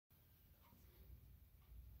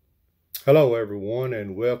Hello, everyone,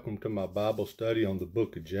 and welcome to my Bible study on the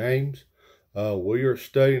book of James. We are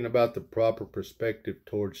studying about the proper perspective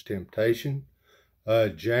towards temptation.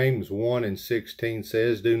 James 1:16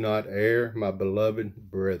 says, "Do not err, my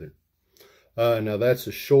beloved brethren." Now, that's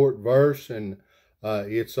a short verse, and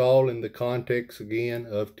it's all in the context, again,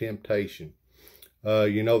 of temptation.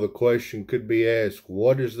 The question could be asked,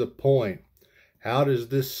 what is the point? How does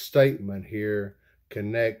this statement here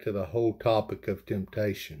connect to the whole topic of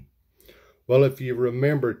temptation? Well, if you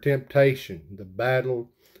remember temptation, the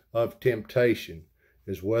battle of temptation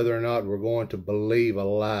is whether or not we're going to believe a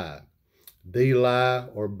lie, the lie,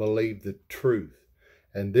 or believe the truth.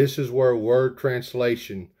 And this is where word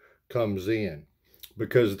translation comes in,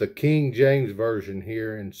 because the King James Version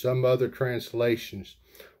here and some other translations,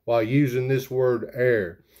 while using this word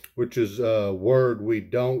err, which is a word we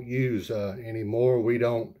don't use anymore, we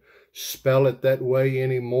don't spell it that way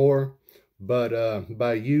anymore. But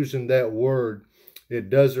by using that word, it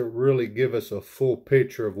doesn't really give us a full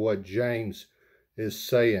picture of what James is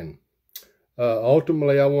saying.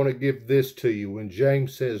 Ultimately, I want to give this to you. When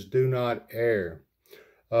James says, "Do not err,"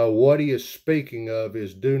 what he is speaking of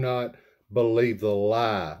is do not believe the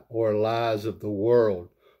lie or lies of the world,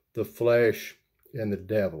 the flesh, and the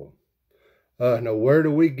devil. Now, where do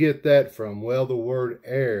we get that from? Well, the word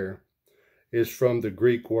err is from the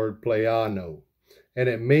Greek word pleiano. And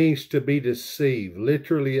it means to be deceived.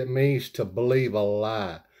 Literally, it means to believe a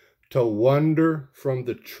lie, to wander from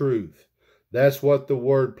the truth. That's what the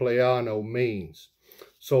word pleiano means.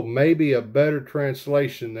 So maybe a better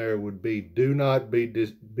translation there would be, do not be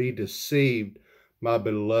deceived, my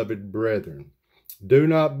beloved brethren. Do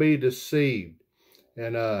not be deceived.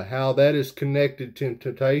 And how that is connected to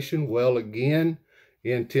temptation? Well, again,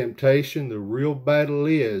 in temptation, the real battle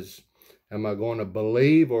is, am I going to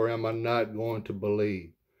believe or am I not going to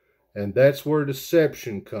believe? And that's where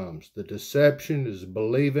deception comes. The deception is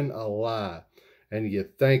believing a lie, and you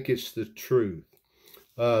think it's the truth.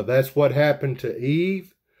 That's what happened to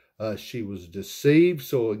Eve. She was deceived.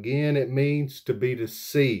 So again, it means to be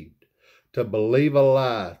deceived, to believe a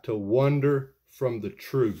lie, to wander from the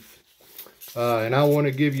truth. And I want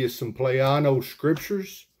to give you some pleiano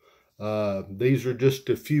scriptures. These are just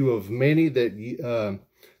a few of many that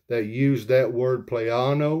use that word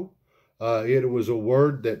pleiano. It was a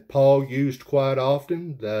word that Paul used quite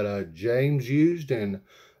often, that James used, and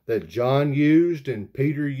that John used, and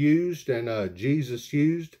Peter used, and Jesus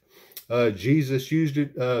used. Jesus used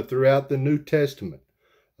it throughout the New Testament.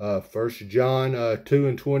 1 John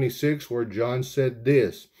 2:26, where John said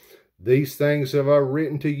this, "These things have I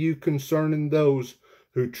written to you concerning those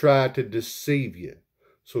who try to deceive you."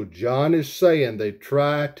 So John is saying they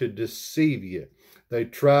try to deceive you. They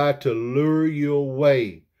try to lure you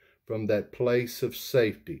away from that place of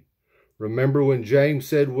safety. Remember when James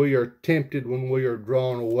said we are tempted when we are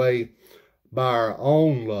drawn away by our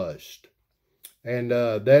own lust. And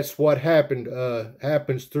that's what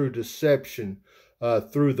happens through deception,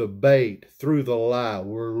 through the bait, through the lie.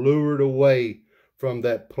 We're lured away from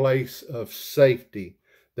that place of safety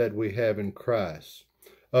that we have in Christ.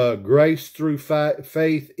 Grace through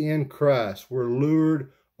faith in Christ. We're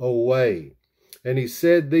lured away. And he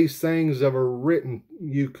said, "These things have I written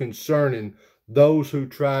you concerning those who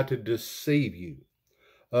try to deceive you."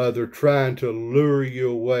 They're trying to lure you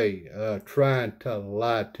away, trying to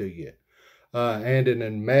lie to you. And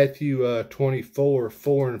in Matthew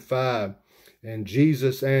 24:4-5, "And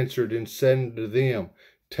Jesus answered and said unto them,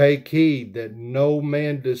 Take heed that no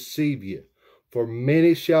man deceive you. For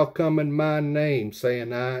many shall come in my name,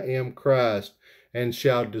 saying, I am Christ, and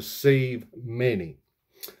shall deceive many."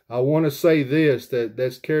 I want to say this,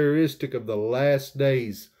 that's characteristic of the last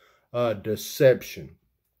days, deception.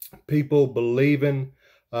 People believing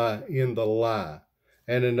in the lie.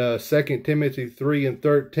 And in 2 Timothy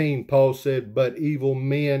 3:13, Paul said, "But evil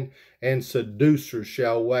men and seducers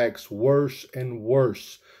shall wax worse and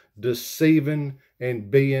worse, deceiving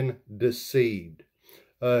and being deceived."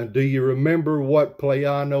 Do you remember what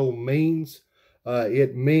pleiano means?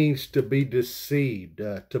 It means to be deceived,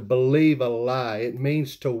 to believe a lie. It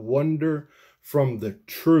means to wander from the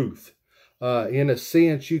truth. In a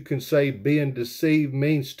sense, you can say being deceived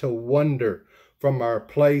means to wander from our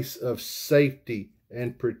place of safety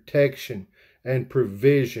and protection and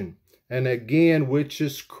provision. And again, which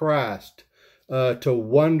is Christ, to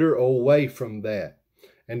wander away from that.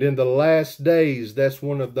 And in the last days, that's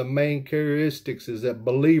one of the main characteristics, is that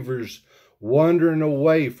believers wandering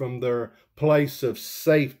away from their place of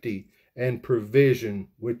safety and provision,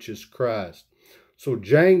 which is Christ. So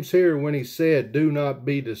James here, when he said, "Do not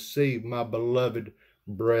be deceived, my beloved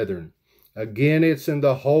brethren," again, it's in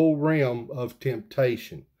the whole realm of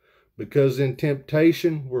temptation, because in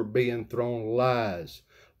temptation we're being thrown lies.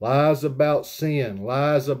 Lies about sin,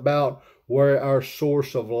 lies about where our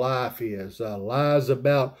source of life is, lies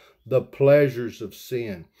about the pleasures of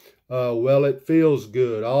sin. Well, it feels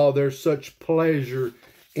good. Oh, there's such pleasure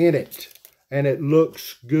in it, and it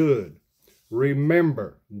looks good.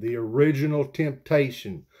 Remember the original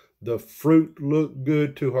temptation. The fruit looked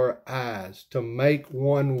good to her eyes, to make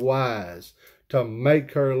one wise, to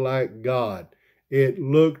make her like God. It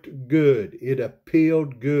looked good. It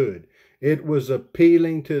appealed good. It was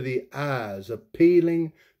appealing to the eyes,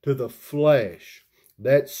 appealing to the flesh.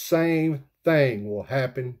 That same thing will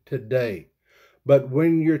happen today. But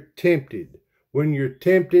when you're tempted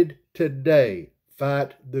today,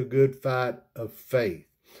 fight the good fight of faith.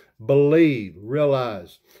 Believe,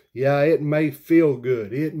 realize, yeah, it may feel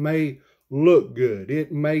good. It may look good.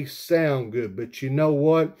 It may sound good. But you know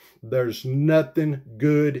what? There's nothing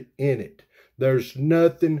good in it. There's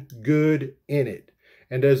nothing good in it.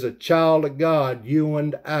 And as a child of God, you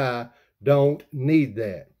and I don't need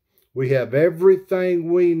that. We have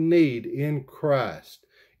everything we need in Christ.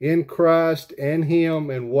 In Christ and Him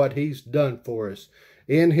and what He's done for us.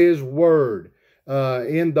 In His Word.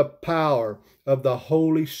 In the power of the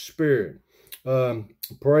Holy Spirit.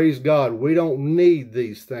 Praise God. We don't need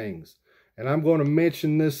these things. And I'm going to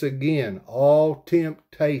mention this again. All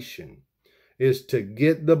temptation is to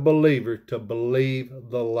get the believer to believe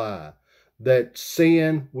the lie. That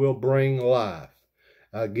sin will bring life.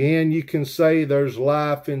 Again, you can say there's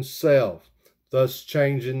life in self, thus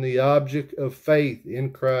changing the object of faith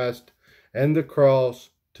in Christ and the cross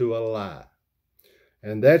to a lie.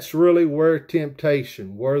 And that's really where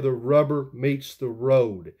temptation, where the rubber meets the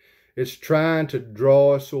road. It's trying to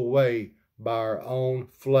draw us away by our own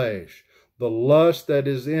flesh. The lust that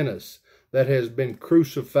is in us that has been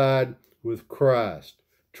crucified with Christ.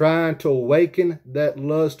 Trying to awaken that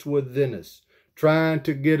lust within us. Trying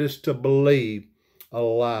to get us to believe a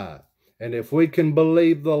lie. And if we can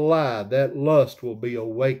believe the lie, that lust will be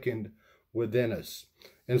awakened within us.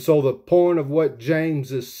 And so the point of what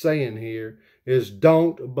James is saying here is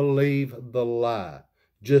don't believe the lie.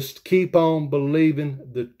 Just keep on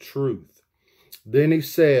believing the truth. Then he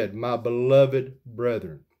said, my beloved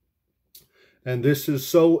brethren. And this is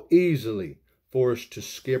so easily for us to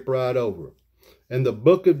skip right over. In the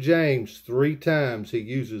book of James, 3 times he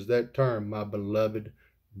uses that term, my beloved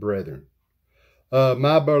brethren.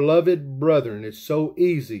 My beloved brethren, it's so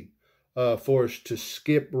easy for us to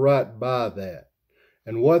skip right by that.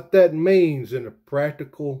 And what that means in a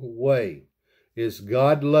practical way is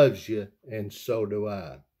God loves you and so do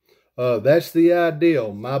I. That's the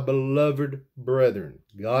ideal, my beloved brethren.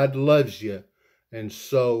 God loves you and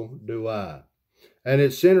so do I. And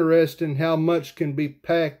it's interesting how much can be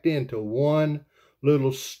packed into one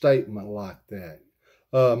little statement like that.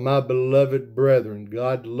 My beloved brethren,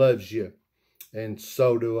 God loves you and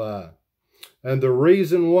so do I. And the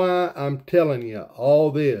reason why I'm telling you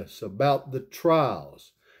all this about the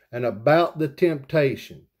trials and about the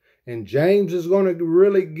temptation, and James is going to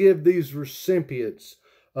really give these recipients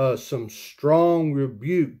some strong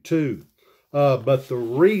rebuke too. But the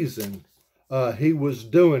reason he was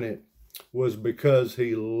doing it was because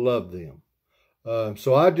he loved them.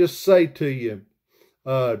 So I just say to you,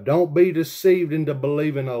 don't be deceived into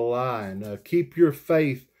believing a lie. And keep your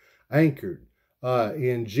faith anchored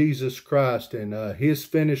in Jesus Christ and His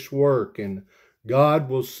finished work. And God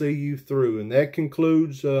will see you through. And that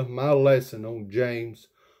concludes my lesson on James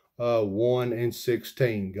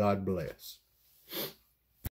 1:16. God bless.